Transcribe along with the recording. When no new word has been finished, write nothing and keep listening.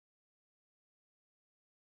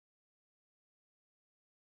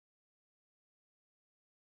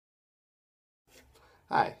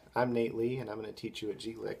Hi, I'm Nate Lee, and I'm going to teach you a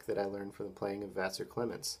G lick that I learned from the playing of Vassar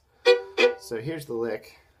Clements. So here's the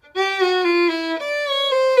lick.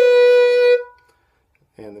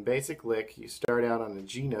 And the basic lick, you start out on a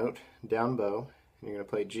G note, down bow, and you're going to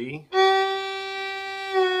play G,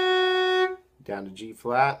 down to G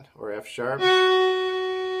flat or F sharp,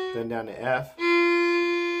 then down to F,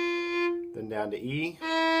 then down to E,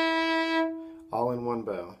 all in one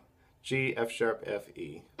bow. G, F sharp, F,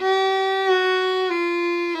 E.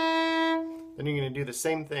 Then you're going to do the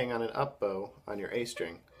same thing on an up bow on your A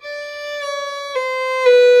string.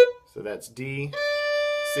 So that's D,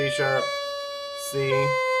 C sharp, C,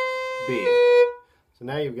 B. So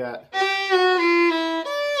now you've got,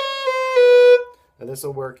 now this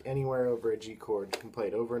will work anywhere over a G chord. You can play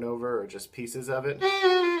it over and over or just pieces of it.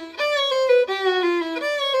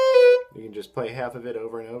 You can just play half of it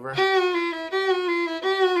over and over.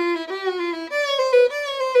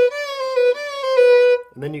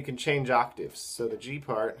 And then you can change octaves. So the G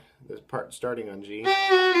part, the part starting on G,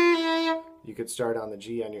 you could start on the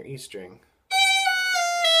G on your E string.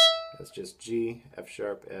 That's just G, F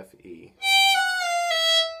sharp, F, E.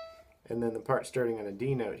 And then the part starting on a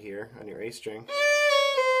D note here on your A string,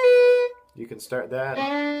 you can start that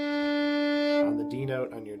on the D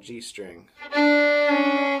note on your G string.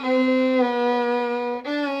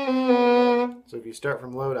 So if you start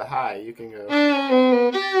from low to high, you can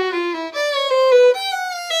go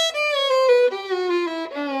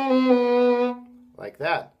like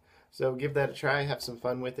that. So give that a try, have some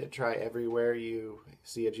fun with it. Try everywhere you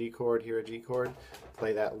see a G chord, hear a G chord.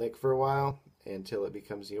 Play that lick for a while until it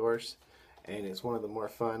becomes yours. And it's one of the more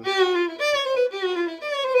fun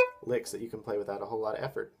licks that you can play without a whole lot of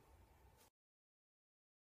effort.